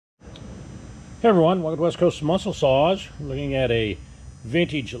Hey everyone, welcome to West Coast Muscle Saws. We're looking at a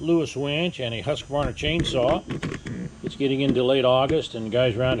vintage Lewis winch and a Husqvarna chainsaw. It's getting into late August and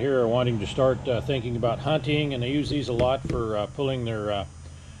guys around here are wanting to start thinking about hunting, and they use these a lot for pulling their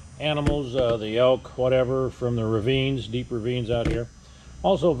animals, the elk, whatever, from the ravines, deep ravines out here.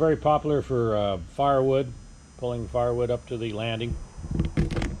 Also very popular for firewood, pulling firewood up to the landing.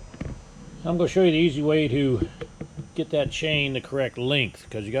 I'm going to show you the easy way to get that chain the correct length,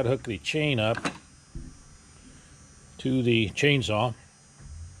 because you got to hook the chain up to the chainsaw.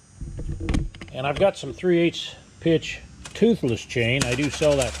 And I've got some 3/8 pitch toothless chain. I do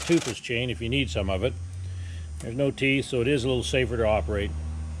sell that toothless chain if you need some of it. There's no teeth, so it is a little safer to operate.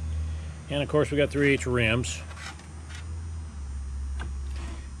 And of course we got 3/8 rims.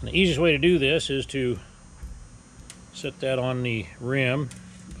 And the easiest way to do this is to set that on the rim,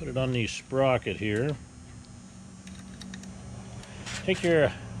 put it on the sprocket here. Take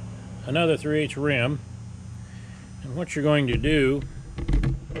your another 3/8 rim, and what you're going to do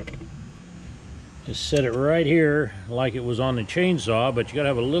is set it right here like it was on the chainsaw, but you got to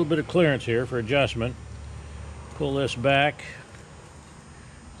have a little bit of clearance here for adjustment. Pull this back,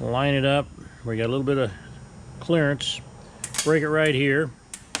 line it up where you got a little bit of clearance, break it right here.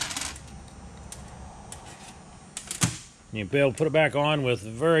 You'll be able to put it back on with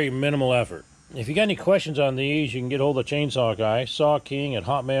very minimal effort. If you got any questions on these, you can get hold of the chainsaw guy,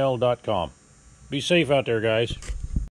 sawking@hotmail.com. Be safe out there, guys.